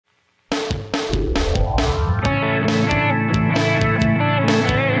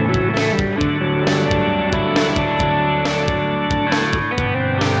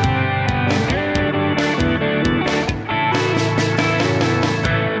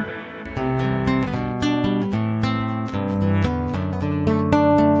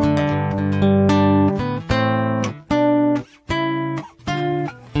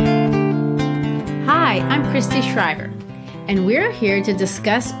Shriver, and we're here to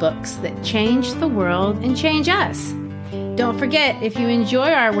discuss books that change the world and change us. Don't forget, if you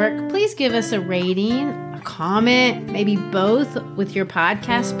enjoy our work, please give us a rating, a comment, maybe both with your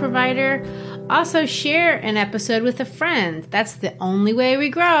podcast provider. Also, share an episode with a friend. That's the only way we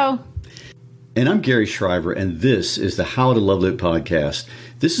grow. And I'm Gary Shriver, and this is the How to Love Lit podcast.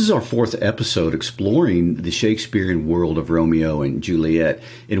 This is our fourth episode exploring the Shakespearean world of Romeo and Juliet.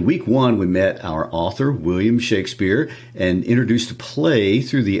 In week one, we met our author, William Shakespeare, and introduced the play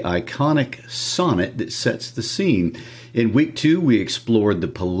through the iconic sonnet that sets the scene. In week two, we explored the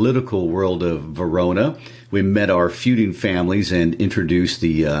political world of Verona. We met our feuding families and introduced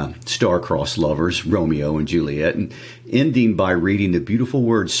the star-crossed lovers, Romeo and Juliet, and ending by reading the beautiful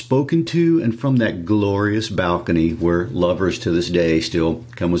words spoken to and from that glorious balcony where lovers to this day still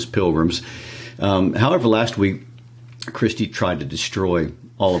come as pilgrims. However, last week, Christy tried to destroy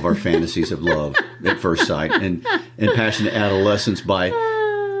all of our fantasies of love at first sight and passionate adolescence by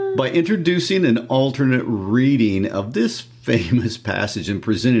introducing an alternate reading of this famous passage and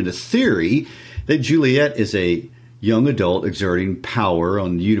presenting a theory that Juliet is a young adult exerting power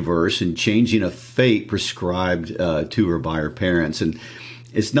on the universe and changing a fate prescribed to her by her parents. And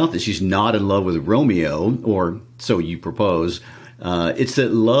it's not that she's not in love with Romeo, or so you propose. It's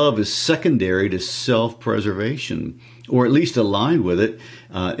that love is secondary to self-preservation, or at least aligned with it.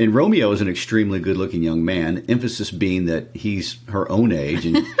 And Romeo is an extremely good-looking young man, emphasis being that he's her own age.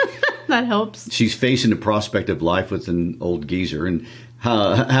 And that helps. She's facing the prospect of life with an old geezer. And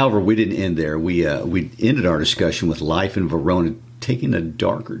however, we didn't end there. We ended our discussion with life in Verona taking a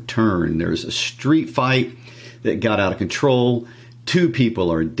darker turn. There's a street fight that got out of control. 2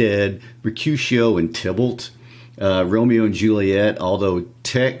 people are dead, Mercutio and Tybalt. Romeo and Juliet, although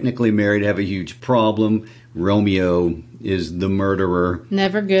technically married, have a huge problem. Romeo is the murderer.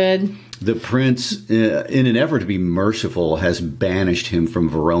 Never good. The prince, in an effort to be merciful, has banished him from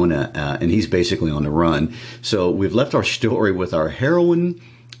Verona, and he's basically on the run. So we've left our story with our heroine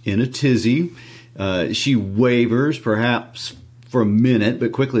in a tizzy. She wavers, perhaps for a minute,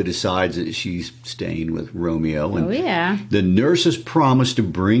 but quickly decides that she's staying with Romeo. And the nurse has promised to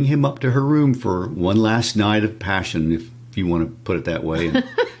bring him up to her room for one last night of passion, if you want to put it that way. And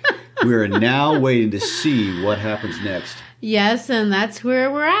we are now waiting to see what happens next. Yes, and that's where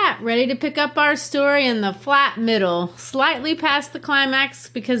we're at, ready to pick up our story in the flat middle, slightly past the climax,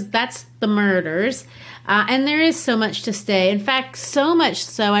 because that's the murders. And there is so much to say. In fact, so much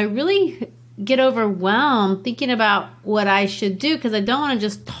so, I really get overwhelmed thinking about what I should do, because I don't want to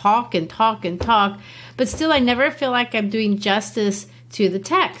just talk and talk and talk, but still I never feel like I'm doing justice to the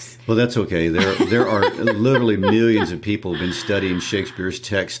text. Well, that's okay. There are literally millions of people who've been studying Shakespeare's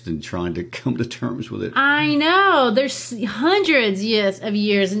text and trying to come to terms with it. I know. There's hundreds of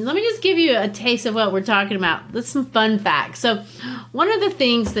years. And let me just give you a taste of what we're talking about. That's some fun facts. So one of the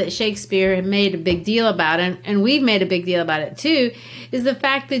things that Shakespeare had made a big deal about, and we've made a big deal about it too, is the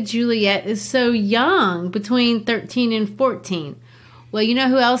fact that Juliet is so young, between 13 and 14. Well, you know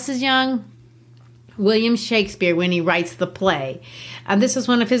who else is young? William Shakespeare, when he writes the play. This is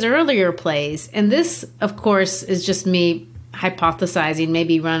one of his earlier plays. And this, of course, is just me hypothesizing,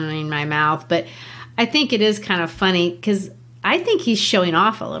 maybe running my mouth. But I think it is kind of funny because I think he's showing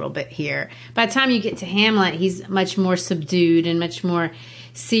off a little bit here. By the time you get to Hamlet, he's much more subdued and much more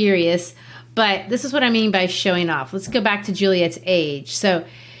serious. But this is what I mean by showing off. Let's go back to Juliet's age. So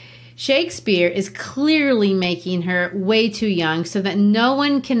Shakespeare is clearly making her way too young so that no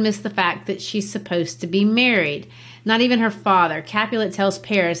one can miss the fact that she's supposed to be married. Not even her father. Capulet tells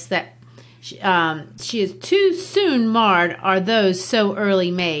Paris that she is too soon marred are those so early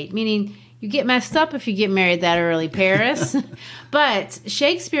made, meaning you get messed up if you get married that early, Paris. But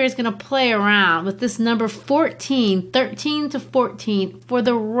Shakespeare is going to play around with this number 14, 13 to 14, for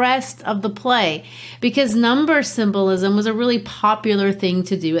the rest of the play, because number symbolism was a really popular thing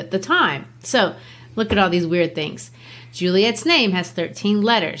to do at the time. So look at all these weird things. Juliet's name has 13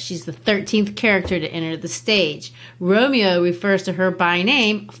 letters. She's the 13th character to enter the stage. Romeo refers to her by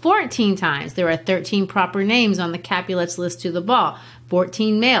name 14 times. There are 13 proper names on the Capulet's list to the ball.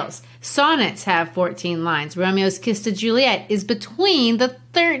 14 males. Sonnets have 14 lines. Romeo's kiss to Juliet is between the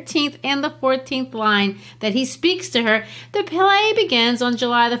 13th and the 14th line that he speaks to her. The play begins on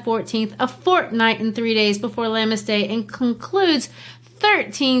July the 14th, a fortnight and 3 days before Lammas Day, and concludes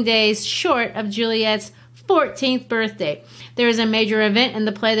 13 days short of Juliet's 14th birthday. There is a major event in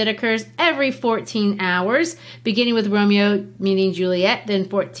the play that occurs every 14 hours, beginning with Romeo meeting Juliet, then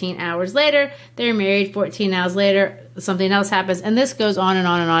 14 hours later, they're married. 14 hours later, something else happens, and this goes on and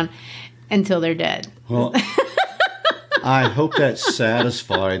on and on until they're dead. Well, I hope that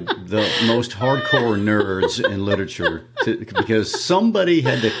satisfied the most hardcore nerds in literature because somebody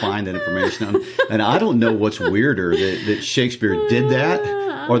had to find that information. And I don't know what's weirder, that Shakespeare did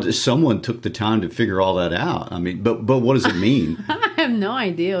that or that someone took the time to figure all that out. I mean, but what does it mean? I have no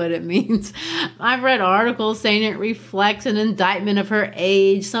idea what it means. I've read articles saying it reflects an indictment of her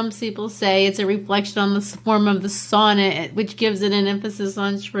age. Some people say it's a reflection on the form of the sonnet, which gives it an emphasis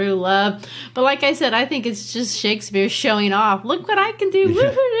on true love. But like I said, I think it's just Shakespeare showing off. Look what I can do.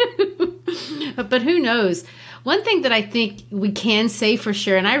 Woo-hoo. But who knows? One thing that I think we can say for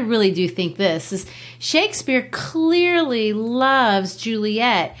sure, and I really do think this, is Shakespeare clearly loves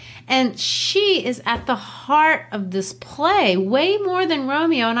Juliet. And she is at the heart of this play way more than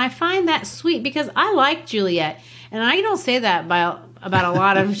Romeo. And I find that sweet because I like Juliet. And I don't say that about a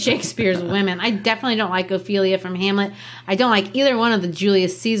lot of Shakespeare's women. I definitely don't like Ophelia from Hamlet. I don't like either one of the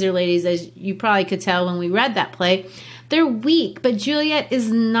Julius Caesar ladies, as you probably could tell when we read that play. They're weak, but Juliet is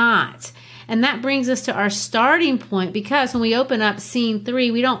not. And that brings us to our starting point because when we open up scene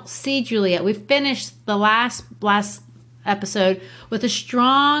 3, we don't see Juliet. We finished the last episode with a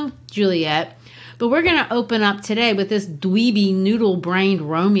strong Juliet, but we're going to open up today with this dweeby, noodle-brained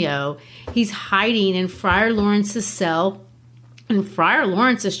Romeo. He's hiding in Friar Lawrence's cell, and Friar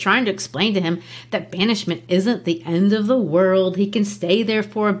Lawrence is trying to explain to him that banishment isn't the end of the world. He can stay there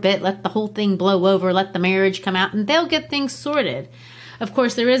for a bit, let the whole thing blow over, let the marriage come out, and they'll get things sorted. Of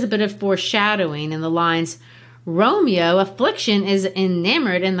course, there is a bit of foreshadowing in the lines, Romeo, affliction is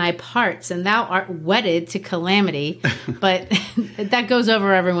enamored in thy parts, and thou art wedded to calamity. But that goes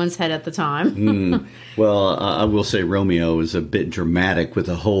over everyone's head at the time. Well, I will say Romeo is a bit dramatic with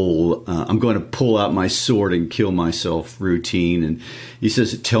the whole, I'm going to pull out my sword and kill myself routine. And he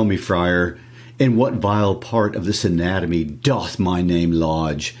says, tell me, friar, in what vile part of this anatomy doth my name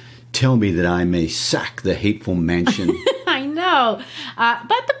lodge? Tell me that I may sack the hateful mansion. I know.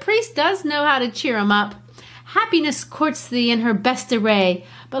 But the priest does know how to cheer him up. Happiness courts thee in her best array,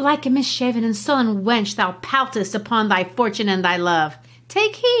 but like a misshaven and sullen wench thou poutest upon thy fortune and thy love.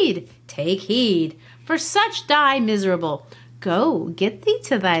 Take heed, for such die miserable. Go, get thee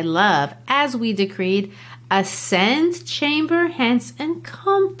to thy love, as we decreed. Ascend chamber hence and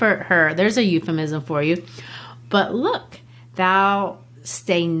comfort her. There's a euphemism for you. But look, thou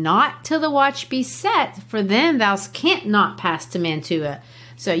stay not till the watch be set, for then thou canst not pass to Mantua.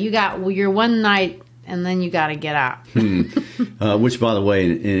 So you got your one night, and then you got to get out. Which, by the way,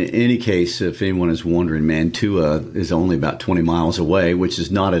 in any case, if anyone is wondering, Mantua is only about 20 miles away, which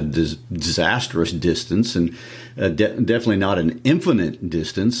is not a disastrous distance, and definitely not an infinite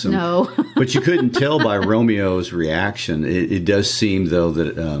distance. No. But you couldn't tell by Romeo's reaction. It does seem, though,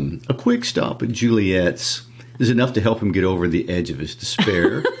 that a quick stop at Juliet's is enough to help him get over the edge of his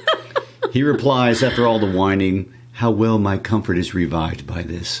despair. He replies, after all the whining, how well my comfort is revived by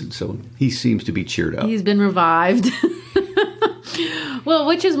this. And so he seems to be cheered up. He's been revived. Well,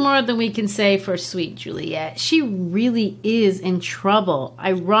 which is more than we can say for sweet Juliet. She really is in trouble.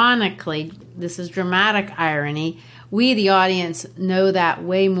 Ironically, this is dramatic irony. We, the audience, know that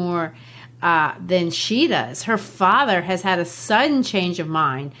way more than she does. Her father has had a sudden change of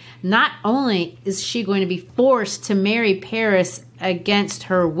mind. Not only is she going to be forced to marry Paris against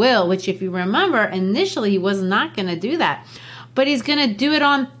her will, which if you remember, initially he was not going to do that, but he's going to do it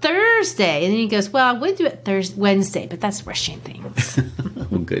on Thursday. And then he goes, well, I would do it Wednesday, but that's rushing things.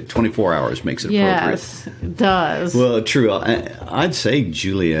 Well, good. 24 hours makes it appropriate. Yes, it does. Well, true. I'd say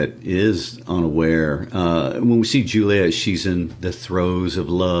Juliet is unaware. When we see Juliet, she's in the throes of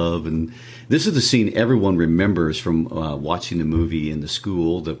love. And this is the scene everyone remembers from watching the movie in the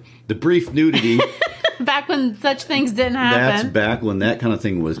school, the brief nudity. Back when such things didn't happen. That's back when that kind of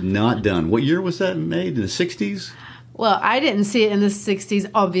thing was not done. What year was that made? In the 60s? Well, I didn't see it in the 60s,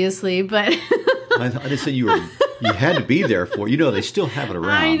 obviously, but... I just said you had to be there for it. You know, they still have it around.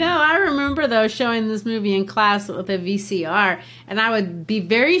 I know. I remember, though, showing this movie in class with a VCR, and I would be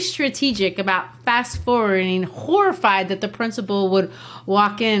very strategic about fast-forwarding, horrified that the principal would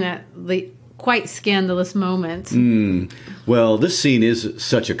walk in at the quite scandalous moment. Well, this scene is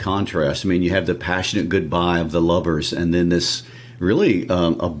such a contrast. I mean, you have the passionate goodbye of the lovers, and then this really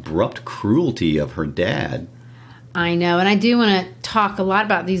abrupt cruelty of her dad. I know, and I do want to talk a lot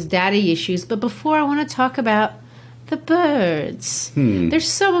about these daddy issues, but before I want to talk about the birds. They're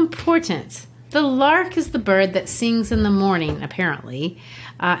so important. The lark is the bird that sings in the morning, apparently,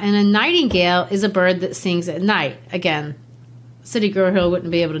 and a nightingale is a bird that sings at night. Again, City Girl Hill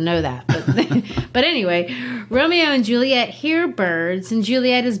wouldn't be able to know that. But anyway, Romeo and Juliet hear birds, and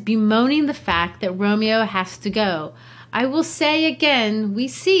Juliet is bemoaning the fact that Romeo has to go. I will say again, we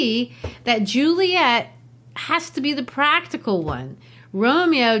see that Juliet has to be the practical one.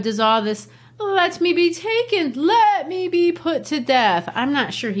 Romeo does all this, let me be taken, let me be put to death. I'm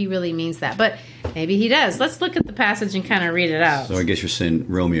not sure he really means that, but maybe he does. Let's look at the passage and kind of read it out. So I guess you're saying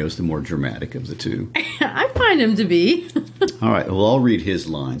Romeo's the more dramatic of the two. I find him to be. All right, well, I'll read his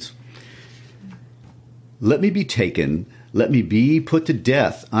lines. Let me be taken, let me be put to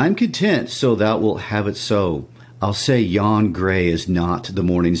death. I'm content, so thou wilt have it so. I'll say yon grey is not the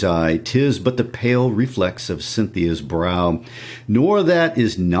morning's eye, 'tis but the pale reflex of Cynthia's brow, nor that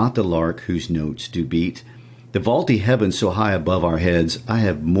is not the lark whose notes do beat. The vaulty heaven so high above our heads, I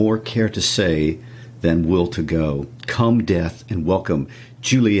have more care to say than will to go. Come death and welcome,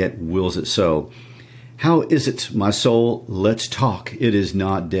 Juliet wills it so. How is it, my soul? Let's talk, it is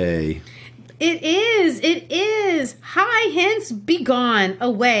not day. It is. Hie hence, be gone,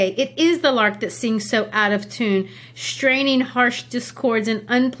 away. It is the lark that sings so out of tune, straining harsh discords and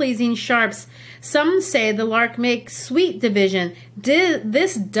unpleasing sharps. Some say the lark makes sweet division.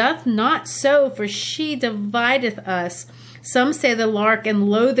 This doth not so, for she divideth us. Some say the lark and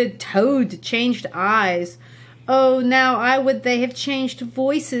loathed toad changed eyes. Oh, now I would they have changed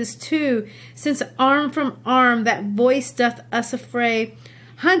voices too, since arm from arm that voice doth us affray.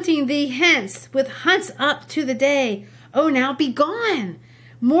 Hunting thee hence with hunts up to the day. Oh, now be gone.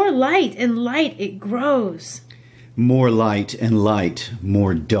 More light and light it grows. More light and light,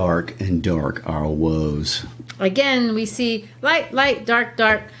 more dark and dark our woes. Again, we see light, light, dark,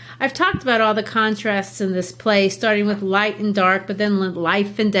 dark. I've talked about all the contrasts in this play, starting with light and dark, but then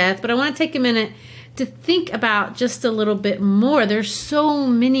life and death. But I want to take a minute to think about just a little bit more. There's so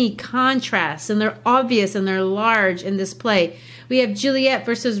many contrasts, and they're obvious and they're large in this play. We have Juliet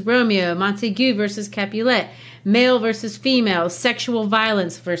versus Romeo, Montague versus Capulet, male versus female, sexual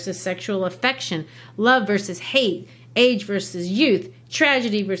violence versus sexual affection, love versus hate, age versus youth,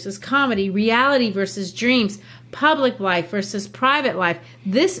 tragedy versus comedy, reality versus dreams, public life versus private life.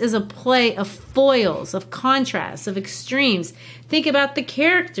 This is a play of foils, of contrasts, of extremes. Think about the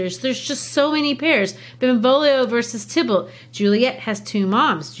characters. There's just so many pairs. Benvolio versus Tybalt. Juliet has two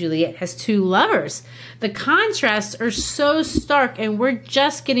moms. Juliet has two lovers. The contrasts are so stark, and we're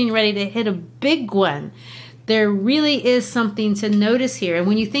just getting ready to hit a big one. There really is something to notice here. And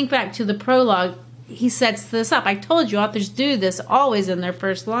when you think back to the prologue, he sets this up. I told you authors do this always in their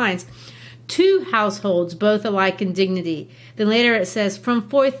first lines. Two households, both alike in dignity. Then later it says, from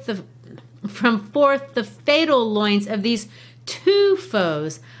forth the fatal loins of these two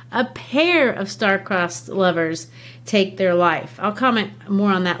foes, a pair of star-crossed lovers take their life. I'll comment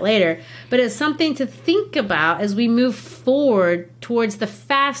more on that later, but it's something to think about as we move forward towards the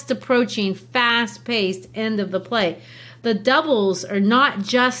fast approaching, fast-paced end of the play. The doubles are not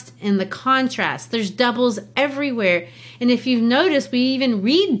just in the contrast. There's doubles everywhere. And if you've noticed, we even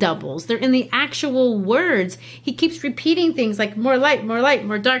read doubles. They're in the actual words. He keeps repeating things like more light,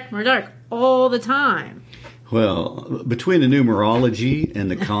 more dark, all the time. Well, between the numerology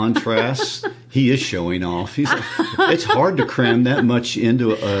and the contrasts, he is showing off. It's hard to cram that much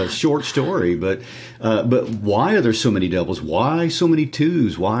into a short story, but why are there so many doubles? Why so many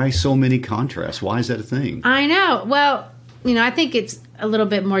twos? Why so many contrasts? Why is that a thing? I know. Well, I think it's a little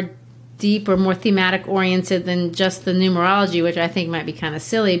bit more deep or more thematic oriented than just the numerology, which I think might be kind of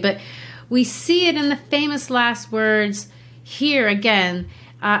silly. But we see it in the famous last words here again.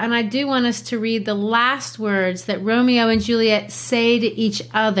 And I do want us to read the last words that Romeo and Juliet say to each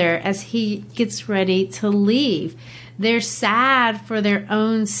other as he gets ready to leave. They're sad for their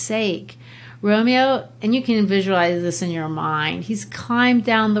own sake. Romeo, and you can visualize this in your mind, he's climbed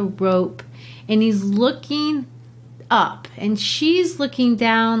down the rope and he's looking up and she's looking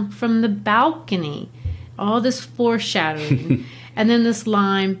down from the balcony. All this foreshadowing. And then this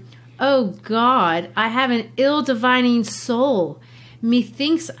line, oh God, I have an ill-divining soul.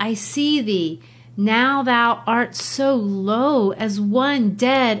 Methinks I see thee, now thou art so low as one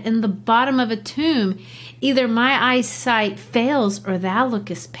dead in the bottom of a tomb. Either my eyesight fails or thou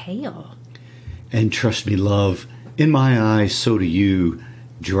lookest pale. And trust me, love, in my eyes so do you.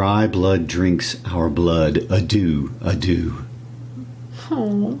 Dry blood drinks our blood. Adieu, adieu.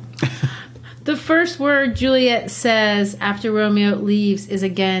 Oh. The first word Juliet says after Romeo leaves is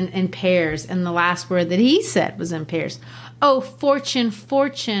again in pairs, and the last word that he said was in pairs. Oh, fortune,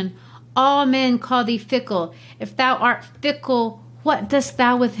 fortune, all men call thee fickle. If thou art fickle, what dost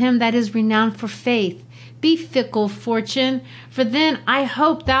thou with him that is renowned for faith? Be fickle, fortune, for then I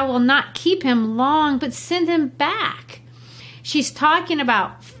hope thou wilt not keep him long, but send him back. She's talking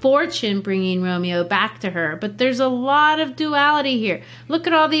about fortune bringing Romeo back to her, but there's a lot of duality here. Look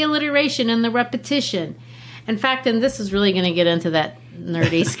at all the alliteration and the repetition. In fact, and this is really going to get into that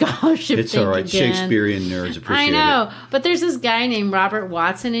nerdy scholarship It's thing all right. again. Shakespearean nerds appreciate it. I know, but there's this guy named Robert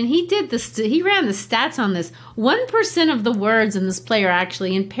Watson, and he did this. He ran the stats on this. 1% of the words in this play are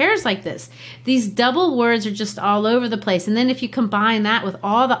actually in pairs like this. These double words are just all over the place. And then if you combine that with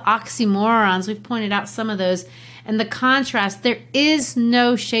all the oxymorons, we've pointed out some of those, and the contrast, there is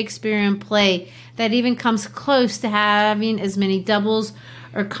no Shakespearean play that even comes close to having as many doubles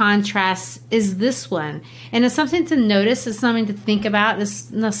or contrasts is this one. And it's something to notice, it's something to think about,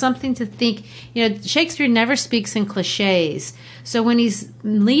 it's something to think. Shakespeare never speaks in cliches. So when he's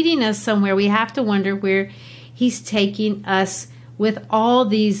leading us somewhere, we have to wonder where he's taking us with all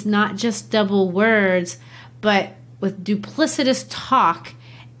these not just double words, but with duplicitous talk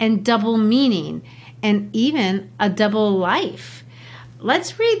and double meaning and even a double life.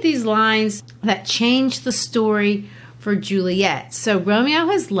 Let's read these lines that change the story for Juliet. So Romeo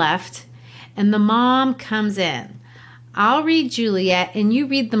has left and the mom comes in. I'll read Juliet and you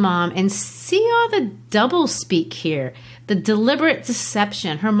read the mom, and see all the double speak here. The deliberate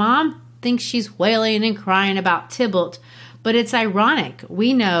deception. Her mom thinks she's wailing and crying about Tybalt, but it's ironic.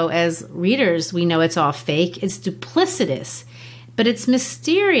 We know as readers, we know it's all fake. It's duplicitous, but it's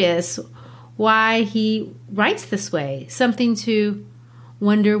mysterious why he writes this way. Something to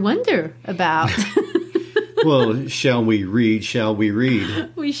wonder about. Well, shall we read? Shall we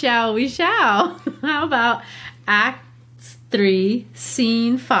read? We shall. How about Act 3,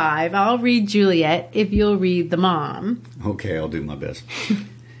 Scene 5? I'll read Juliet if you'll read the mom. Okay, I'll do my best.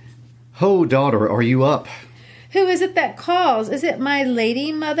 Ho, daughter, are you up? Who is it that calls? Is it my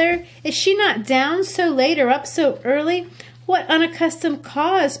lady, mother? Is she not down so late or up so early? What unaccustomed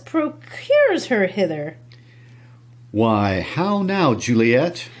cause procures her hither? Why, how now,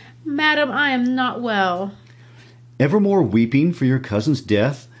 Juliet? Madam, I am not well. Evermore weeping for your cousin's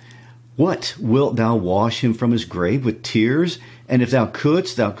death? What, wilt thou wash him from his grave with tears? And if thou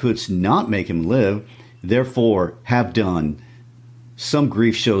couldst not make him live. Therefore, have done. Some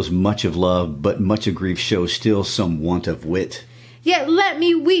grief shows much of love, but much of grief shows still some want of wit. Yet let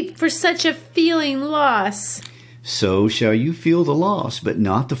me weep for such a feeling loss. So shall you feel the loss, but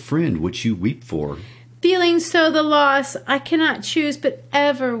not the friend which you weep for. Feeling so the loss, I cannot choose but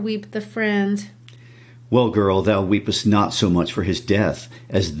ever weep the friend. Well, girl, thou weepest not so much for his death,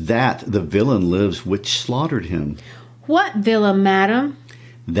 as that the villain lives which slaughtered him. What villain, madam?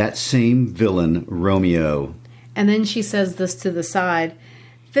 That same villain, Romeo. And then she says this to the side.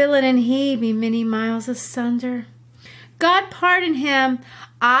 Villain and he be many miles asunder. God pardon him,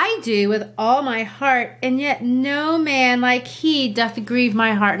 I do with all my heart, and yet no man like he doth grieve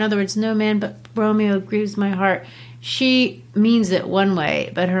my heart. In other words, no man but Romeo grieves my heart. She means it one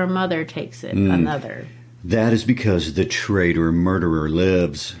way, but her mother takes it another. That is because the traitor murderer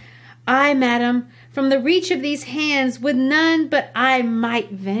lives. I, madam, from the reach of these hands would none but I might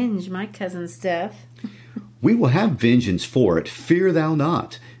venge my cousin's death. We will have vengeance for it, fear thou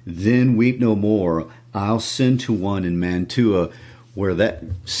not. Then weep no more. I'll send to one in Mantua, where that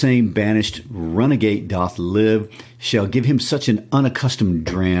same banished runagate doth live, shall give him such an unaccustomed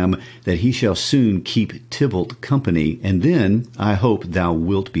dram that he shall soon keep Tybalt company, and then I hope thou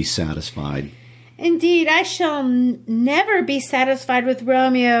wilt be satisfied. Indeed, I shall never be satisfied with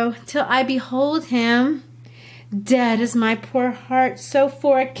Romeo till I behold him. Dead is my poor heart, so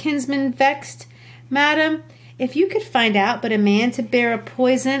for a kinsman vexed. Madam, if you could find out but a man to bear a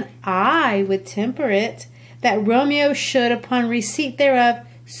poison, I would temper it, that Romeo should, upon receipt thereof,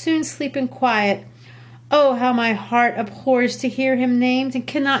 soon sleep in quiet. Oh, how my heart abhors to hear him named, and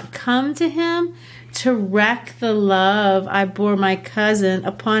cannot come to him to wreck the love I bore my cousin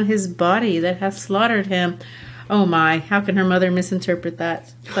upon his body that hath slaughtered him. Oh my, how can her mother misinterpret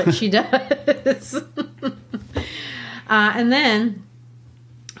that? But she does. And then,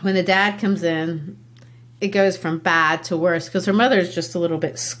 when the dad comes in, it goes from bad to worse, because her mother's just a little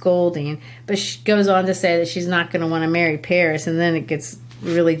bit scolding, but she goes on to say that she's not going to want to marry Paris, and then it gets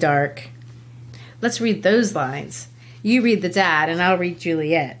really dark. Let's read those lines. You read the dad, and I'll read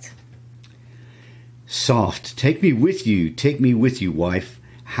Juliet. Soft, take me with you, wife.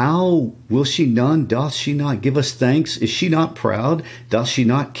 How will she none? Doth she not give us thanks? Is she not proud? Doth she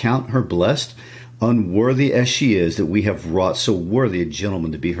not count her blessed? Unworthy as she is, that we have wrought so worthy a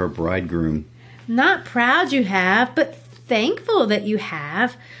gentleman to be her bridegroom. Not proud you have, but thankful that you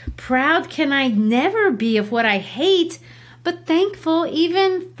have. Proud can I never be of what I hate, but thankful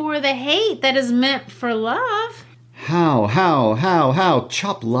even for the hate that is meant for love. How?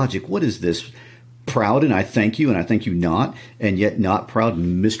 Chop logic, what is this? Proud, and I thank you, and I thank you not, and yet not proud,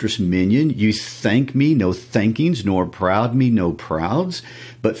 mistress minion. You thank me, no thankings, nor proud me, no prouds,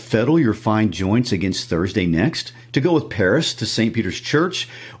 but fettle your fine joints against Thursday next, to go with Paris to St. Peter's Church,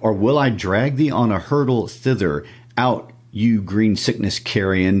 or will I drag thee on a hurdle thither? Out, you green sickness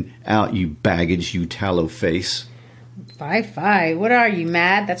carrion, out, you baggage, you tallow face. Fie, what are you,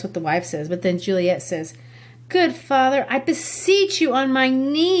 mad? That's what the wife says. But then Juliet says, good father, I beseech you on my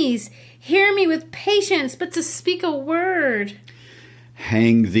knees, hear me with patience, but to speak a word.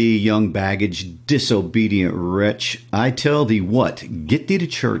 Hang thee, young baggage, disobedient wretch. I tell thee what, get thee to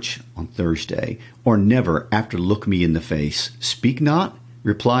church on Thursday, or never after look me in the face. Speak not,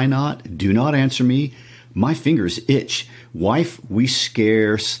 reply not, do not answer me. My fingers itch. Wife, we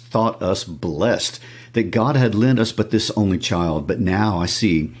scarce thought us blessed that God had lent us but this only child. But now I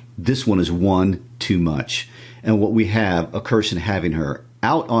see this one is one too much. And what we have, a curse in having her.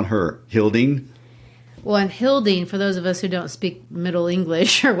 Out on her, Hilding. Well, and Hilding, for those of us who don't speak Middle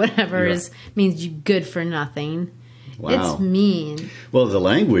English or whatever, means you good for nothing. Wow. It's mean. Well, the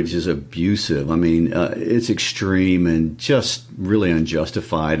language is abusive. I mean, it's extreme and just really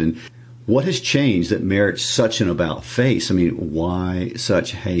unjustified. And what has changed that merits such an about face? I mean, why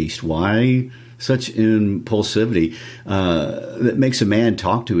such haste? Why such impulsivity that makes a man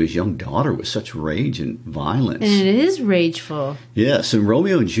talk to his young daughter with such rage and violence? And it is rageful. Yes, and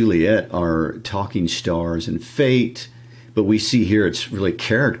Romeo and Juliet are talking stars and fate, but we see here it's really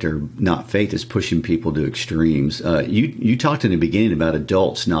character, not fate, that's pushing people to extremes. You talked in the beginning about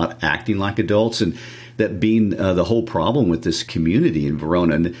adults not acting like adults, and that being the whole problem with this community in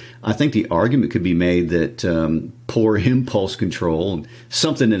Verona. And I think the argument could be made that poor impulse control,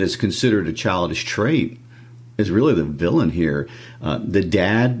 something that is considered a childish trait, is really the villain here. The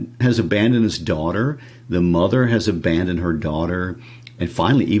dad has abandoned his daughter. The mother has abandoned her daughter. And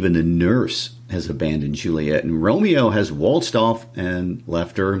finally, even the nurse has abandoned Juliet. And Romeo has waltzed off and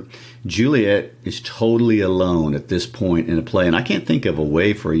left her. Juliet is totally alone at this point in a play. And I can't think of a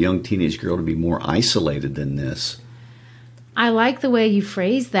way for a young teenage girl to be more isolated than this. I like the way you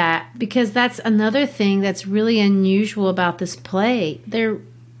phrase that, because that's another thing that's really unusual about this play. There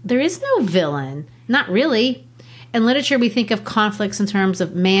is no villain. Not really. In literature, we think of conflicts in terms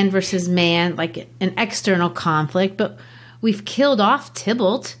of man versus man, like an external conflict, but we've killed off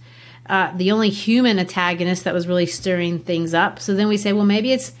Tybalt, the only human antagonist that was really stirring things up. So then we say, well,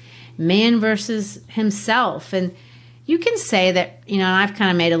 maybe it's man versus himself. And you can say that, I've kind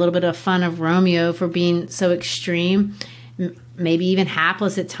of made a little bit of fun of Romeo for being so extreme, maybe even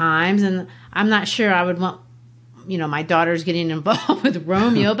hapless at times. And I'm not sure I would want, my daughter's getting involved with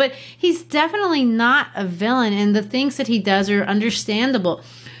Romeo, but he's definitely not a villain. And the things that he does are understandable.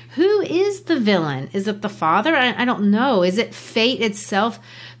 Who is the villain? Is it the father? I don't know. Is it fate itself?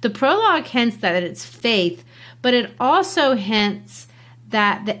 The prologue hints that it's fate, but it also hints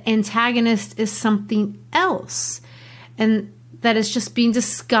that the antagonist is something else, and that it's just being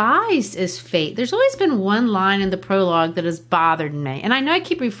disguised as fate. There's always been one line in the prologue that has bothered me, and I know I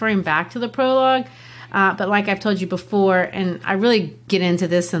keep referring back to the prologue, but like I've told you before, and I really get into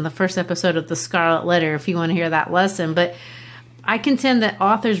this in the first episode of The Scarlet Letter if you want to hear that lesson, but I contend that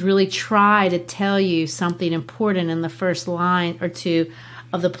authors really try to tell you something important in the first line or two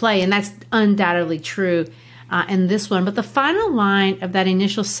of the play, and that's undoubtedly true in this one. But the final line of that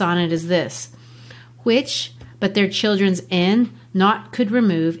initial sonnet is this: which, but their children's end, naught could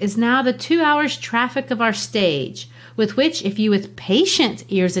remove, is now the 2 hours' traffic of our stage, with which, if you with patient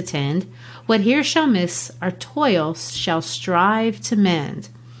ears attend, what here shall miss, our toil shall strive to mend.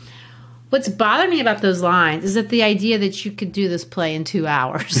 What's bothered me about those lines is that the idea that you could do this play in 2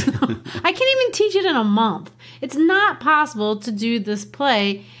 hours. I can't even teach it in a month. It's not possible to do this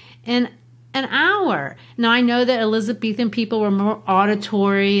play in an hour. Now, I know that Elizabethan people were more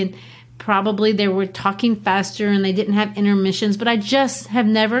auditory and probably they were talking faster and they didn't have intermissions, but I just have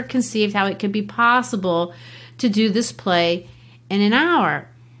never conceived how it could be possible to do this play in an hour.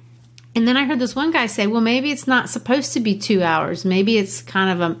 And then I heard this one guy say, well, maybe it's not supposed to be 2 hours. Maybe it's kind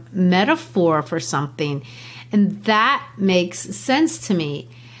of a metaphor for something. And that makes sense to me.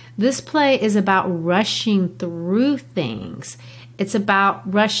 This play is about rushing through things. It's about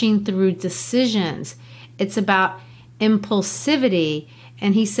rushing through decisions. It's about impulsivity.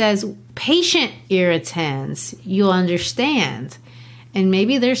 And he says, patient ear attends, you'll understand. And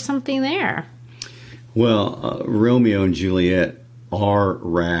maybe there's something there. Well, Romeo and Juliet are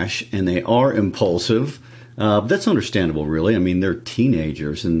rash and they are impulsive. That's understandable, really. I mean, they're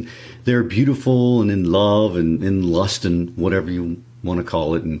teenagers and they're beautiful and in love and in lust and whatever you want to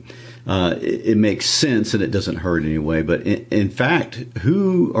call it. And it makes sense and it doesn't hurt anyway. But in fact,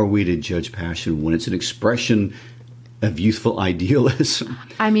 who are we to judge passion when it's an expression of youthful idealism?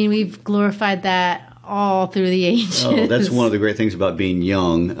 I mean, we've glorified that all through the ages. Oh, that's one of the great things about being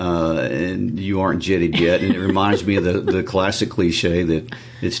young, and you aren't jitted yet. And it reminds me of the classic cliche that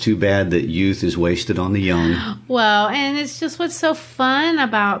it's too bad that youth is wasted on the young. Well, and it's just what's so fun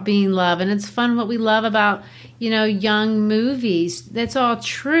about being loved, and it's fun what we love about, young movies. That's all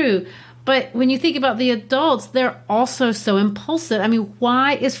true. But when you think about the adults, they're also so impulsive. I mean,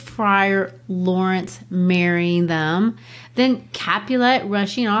 why is Friar Lawrence marrying them? Then Capulet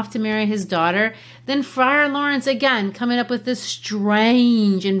rushing off to marry his daughter. Then Friar Lawrence again coming up with this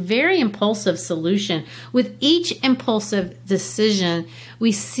strange and very impulsive solution. With each impulsive decision,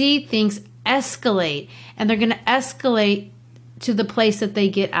 we see things escalate, and they're going to escalate to the place that they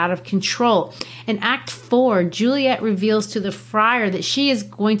get out of control. In Act 4, Juliet reveals to the friar that she is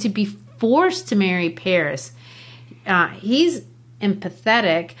going to be forced to marry Paris. He's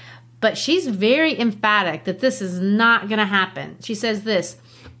empathetic, but she's very emphatic that this is not going to happen. She says this,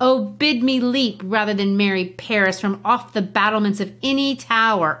 "Oh, bid me leap rather than marry Paris from off the battlements of any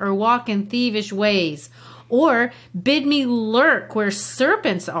tower or walk in thievish ways. Or bid me lurk where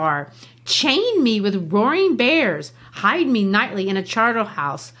serpents are. Chain me with roaring bears. Hide me nightly in a charnel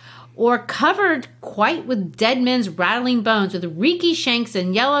house. Or covered quite with dead men's rattling bones, with reeky shanks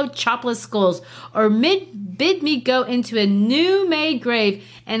and yellow chopless skulls, or bid me go into a new-made grave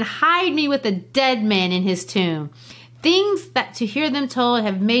and hide me with a dead man in his tomb. Things that to hear them told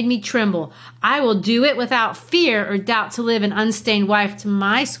have made me tremble. I will do it without fear or doubt to live an unstained wife to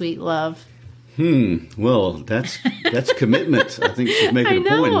my sweet love." Well, that's commitment. I think she's making a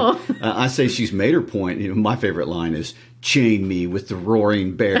point. I say she's made her point. My favorite line is, "Chain me with the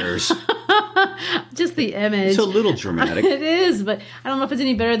roaring bears." Just the image. It's a little dramatic. It is, but I don't know if it's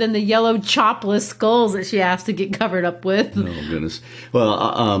any better than the yellow chopless skulls that she has to get covered up with. Oh, goodness.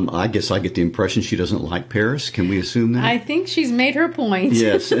 Well, I guess I get the impression she doesn't like Paris. Can we assume that? I think she's made her point.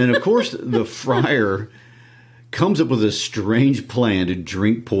 Yes, and of course the friar comes up with a strange plan to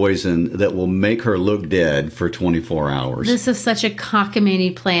drink poison that will make her look dead for 24 hours. This is such a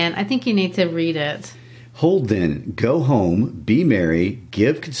cockamamie plan. I think you need to read it. "Hold then, go home, be merry,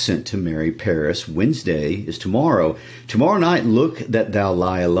 give consent to marry Paris. Wednesday is tomorrow. Tomorrow night look that thou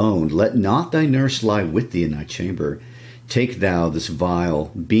lie alone. Let not thy nurse lie with thee in thy chamber. Take thou this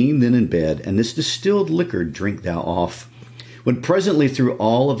vial, being then in bed, and this distilled liquor drink thou off. When presently through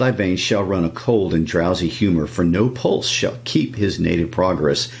all of thy veins shall run a cold and drowsy humor, for no pulse shall keep his native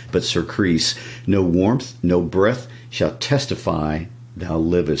progress, but surcrease. No warmth, no breath shall testify thou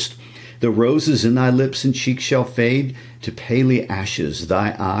livest. The roses in thy lips and cheeks shall fade to paly ashes.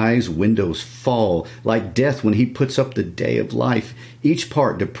 Thy eyes' windows fall like death when he puts up the day of life. Each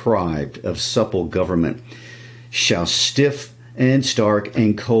part deprived of supple government shall stiff and stark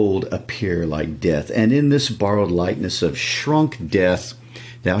and cold appear like death. And in this borrowed likeness of shrunk death,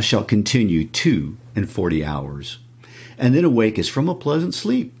 thou shalt continue 42 hours, and then awake as from a pleasant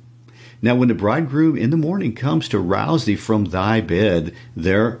sleep. Now when the bridegroom in the morning comes to rouse thee from thy bed,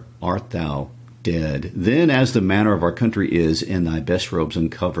 there art thou dead. Then, as the manner of our country is, in thy best robes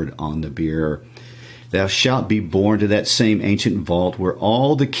uncovered on the bier, thou shalt be borne to that same ancient vault where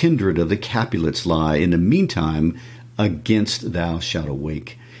all the kindred of the Capulets lie. In the meantime, against thou shalt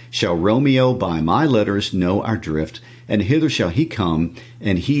awake. Shall Romeo by my letters know our drift, and hither shall he come,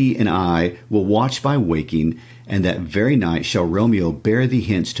 and he and I will watch by waking, and that very night shall Romeo bear thee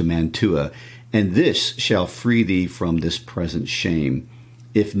hence to Mantua, and this shall free thee from this present shame.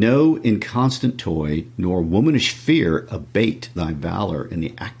 If no inconstant toy nor womanish fear abate thy valor in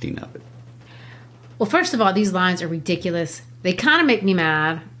the acting of it." Well, first of all, these lines are ridiculous. They kind of make me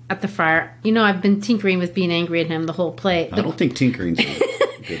mad at the friar. I've been tinkering with being angry at him the whole play. I don't think tinkering's a good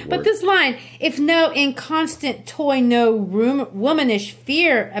word. But this line, "If no inconstant toy, no womanish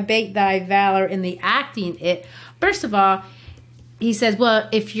fear abate thy valor in the acting it." First of all, he says, well,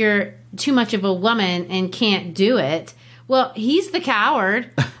 if you're too much of a woman and can't do it, well, he's the coward.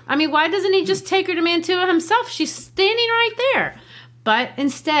 I mean, why doesn't he just take her to Mantua himself? She's standing right there. But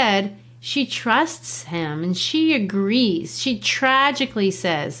instead, she trusts him and she agrees. She tragically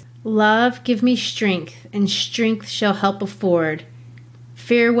says, "Love, give me strength, and strength shall help afford.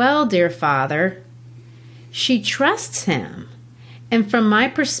 Farewell, dear father." She trusts him. And from my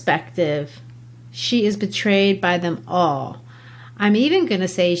perspective, she is betrayed by them all. I'm even going to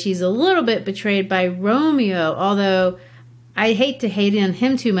say she's a little bit betrayed by Romeo, although I hate to hate on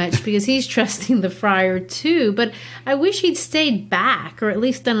him too much because he's trusting the friar too, but I wish he'd stayed back or at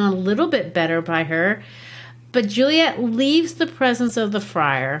least done a little bit better by her. But Juliet leaves the presence of the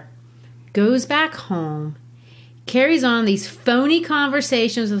friar, goes back home, carries on these phony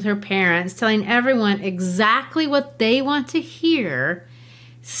conversations with her parents, telling everyone exactly what they want to hear.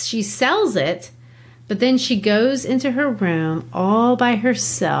 She sells it, but then she goes into her room all by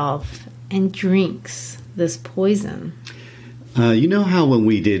herself and drinks this poison. You know how when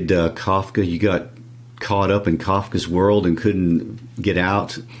we did Kafka, you got caught up in Kafka's world and couldn't get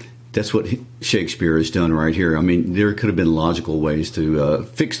out? That's what Shakespeare has done right here. I mean, there could have been logical ways to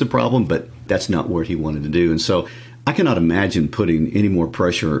fix the problem, but that's not what he wanted to do. And so I cannot imagine putting any more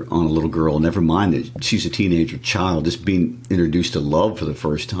pressure on a little girl, never mind that she's a teenager child, just being introduced to love for the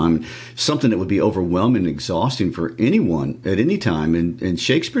first time, something that would be overwhelming and exhausting for anyone at any time. And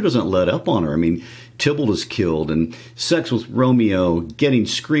Shakespeare doesn't let up on her. I mean, Tybalt is killed, and sex with Romeo, getting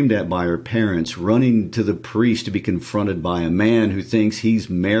screamed at by her parents, running to the priest to be confronted by a man who thinks he's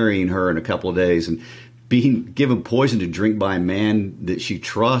marrying her in a couple of days, and being given poison to drink by a man that she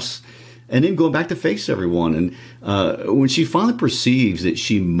trusts, and then going back to face everyone. And when she finally perceives that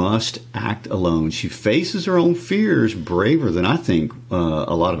she must act alone, she faces her own fears braver than I think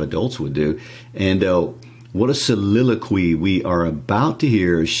a lot of adults would do. And what a soliloquy we are about to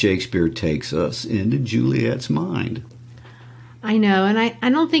hear as Shakespeare takes us into Juliet's mind. I know, and I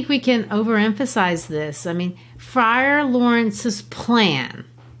don't think we can overemphasize this. I mean, Friar Lawrence's plan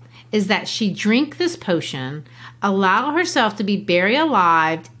is that she drink this potion, allow herself to be buried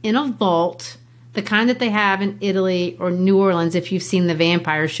alive in a vault, the kind that they have in Italy or New Orleans. If you've seen the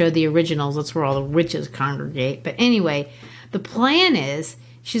vampire show, the originals, that's where all the witches congregate. But anyway, the plan is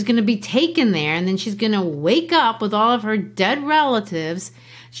she's going to be taken there, and then she's going to wake up with all of her dead relatives.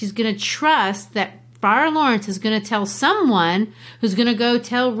 She's going to trust that Friar Lawrence is going to tell someone who's going to go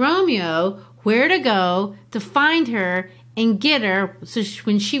tell Romeo where to go to find her and get her, so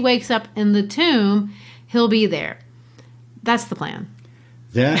when she wakes up in the tomb, he'll be there. That's the plan.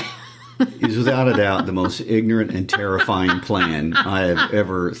 That is without a doubt the most ignorant and terrifying plan I have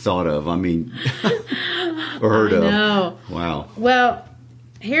ever thought of. I mean, or heard of. No. Wow. Well,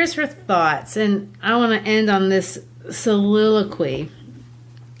 here's her thoughts, and I want to end on this soliloquy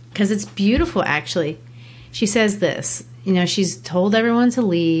because it's beautiful, actually. She says this. You know, she's told everyone to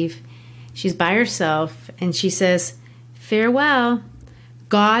leave. She's by herself, and she says, "Farewell.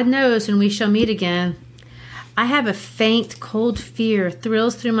 God knows when we shall meet again. I have a faint, cold fear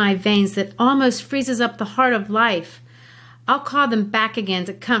thrills through my veins that almost freezes up the heart of life. I'll call them back again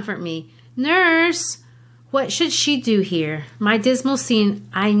to comfort me. Nurse, what should she do here? My dismal scene,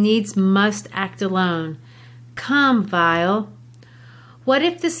 I needs must act alone. Come, vial. What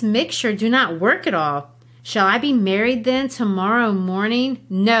if this mixture do not work at all? Shall I be married then tomorrow morning?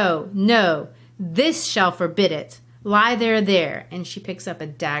 No, no, this shall forbid it. Lie there. And she picks up a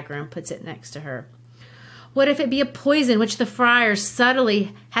dagger and puts it next to her. What if it be a poison which the friar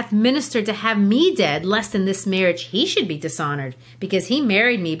subtly hath ministered to have me dead, lest in this marriage he should be dishonored, because he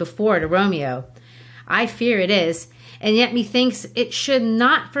married me before to Romeo? I fear it is, and yet methinks it should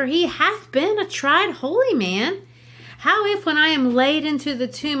not, for he hath been a tried holy man. How if when I am laid into the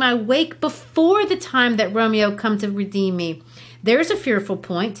tomb I wake before the time that Romeo come to redeem me? There's a fearful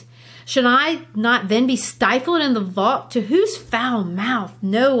point. Should I not then be stifled in the vault, to whose foul mouth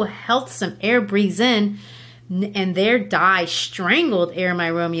no healthsome air breathes in, and there die strangled ere my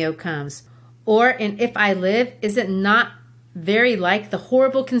Romeo comes? Or, and if I live, is it not very like the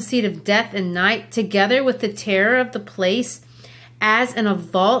horrible conceit of death and night, together with the terror of the place, as in a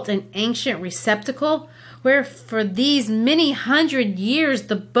vault an ancient receptacle, where for these many hundred years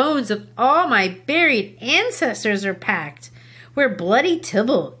the bones of all my buried ancestors are packed, where bloody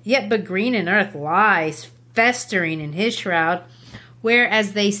Tybalt, yet but green in earth, lies festering in his shroud, where,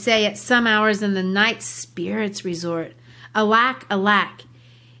 as they say, at some hours in the night spirits resort. Alack, alack,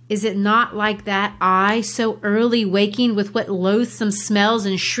 is it not like that I, so early waking, with what loathsome smells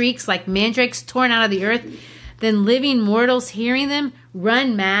and shrieks like mandrakes torn out of the earth, then living mortals hearing them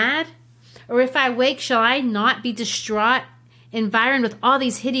run mad? Or if I wake, shall I not be distraught, environed with all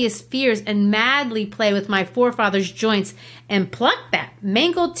these hideous fears, and madly play with my forefathers' joints, and pluck that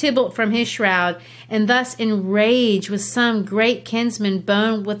mangled Tybalt from his shroud, and thus enrage with some great kinsman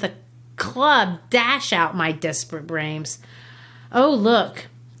bone, with a club dash out my desperate brains? Oh, look,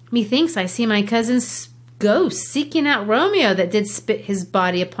 methinks I see my cousin's ghost seeking out Romeo, that did spit his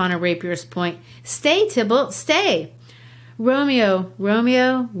body upon a rapier's point. Stay, Tybalt, stay. Romeo,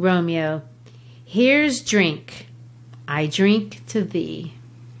 Romeo, Romeo, here's drink. I drink to thee."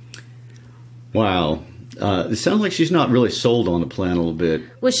 Wow. It sounds like she's not really sold on the plan a little bit.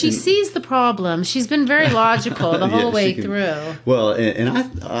 Well, she sees the problem. She's been very logical the whole way through. Well, and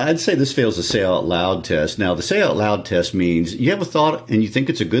I'd say this fails the say out loud test. Now, the say out loud test means you have a thought and you think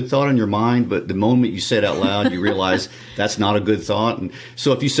it's a good thought in your mind, but the moment you say it out loud, you realize that's not a good thought. And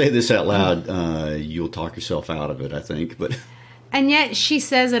so if you say this out loud, you'll talk yourself out of it, I think. And yet she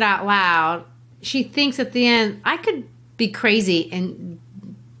says it out loud. She thinks at the end, I could be crazy and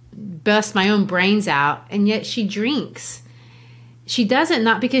bust my own brains out, and yet she drinks. She does it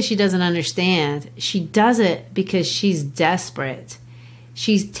not because she doesn't understand. She does it because she's desperate.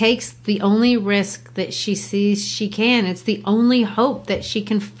 She takes the only risk that she sees she can. It's the only hope that she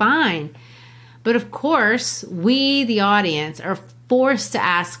can find. But of course, we, the audience, are forced to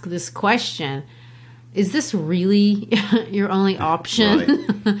ask this question. Is this really your only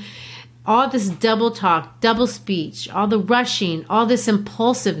option? Right. All this double talk, double speech, all the rushing, all this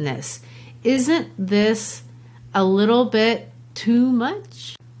impulsiveness. Isn't this a little bit too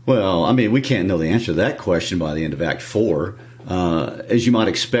much? Well, I mean, we can't know the answer to that question by the end of Act 4. As you might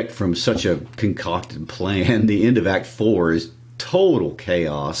expect from such a concocted plan, the end of Act 4 is total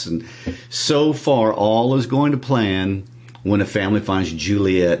chaos. And so far, all is going to plan. When a family finds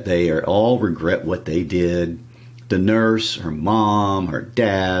Juliet, they all regret what they did. The nurse, her mom, her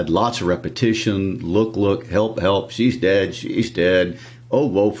dad, lots of repetition. Look, help, she's dead. Oh,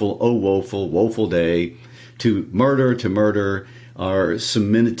 woeful, woeful day. To murder, our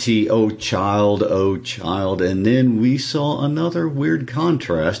solemnity, oh, child. And then we saw another weird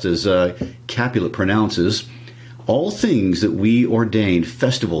contrast as Capulet pronounces, all things that we ordained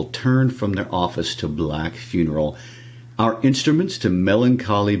festival turned from their office to black funeral, our instruments to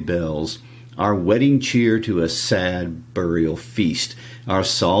melancholy bells, our wedding cheer to a sad burial feast, our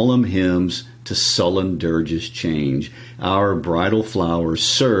solemn hymns to sullen dirges change, our bridal flowers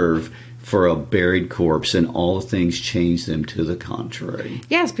serve for a buried corpse, and all things change them to the contrary.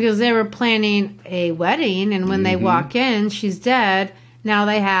 Yes, because they were planning a wedding, and when they walk in, she's dead. Now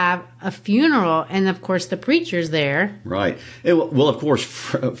they have a funeral, and of course the preacher's there. Right. Well, of course,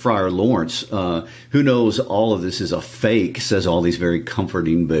 Friar Lawrence, who knows all of this is a fake, says all these very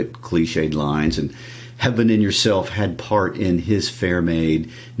comforting but cliched lines. And heaven in yourself had part in his fair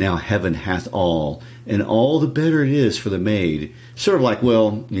maid. Now heaven hath all, and all the better it is for the maid. Sort of like,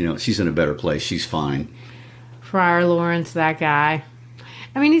 well, she's in a better place. She's fine. Friar Lawrence, that guy.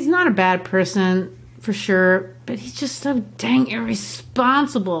 I mean, he's not a bad person for sure, but he's just so dang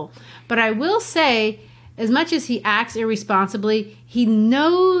irresponsible. But I will say, as much as he acts irresponsibly, he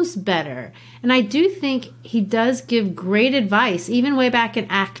knows better. And I do think he does give great advice, even way back in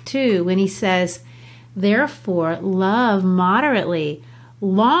Act 2, when he says, therefore, love moderately.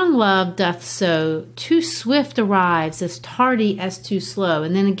 Long love doth so, too swift arrives, as tardy as too slow.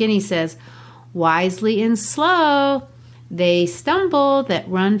 And then again he says, wisely and slow, they stumble that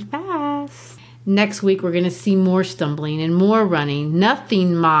run fast. Next week, we're going to see more stumbling and more running,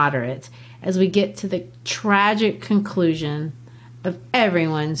 nothing moderate, as we get to the tragic conclusion of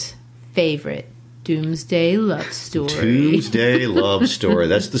everyone's favorite Doomsday Love Story. Doomsday Love Story.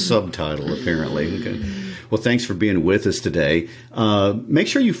 That's the subtitle, apparently. Okay. Well, thanks for being with us today. Make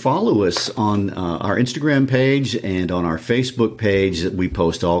sure you follow us on our Instagram page and on our Facebook page. We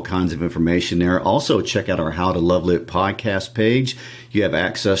post all kinds of information there. Also, check out our How to Love Lit podcast page. You have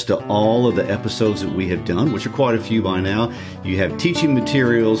access to all of the episodes that we have done, which are quite a few by now. You have teaching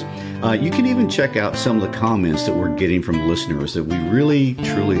materials. You can even check out some of the comments that we're getting from listeners that we really,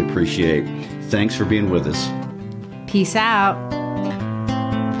 truly appreciate. Thanks for being with us. Peace out.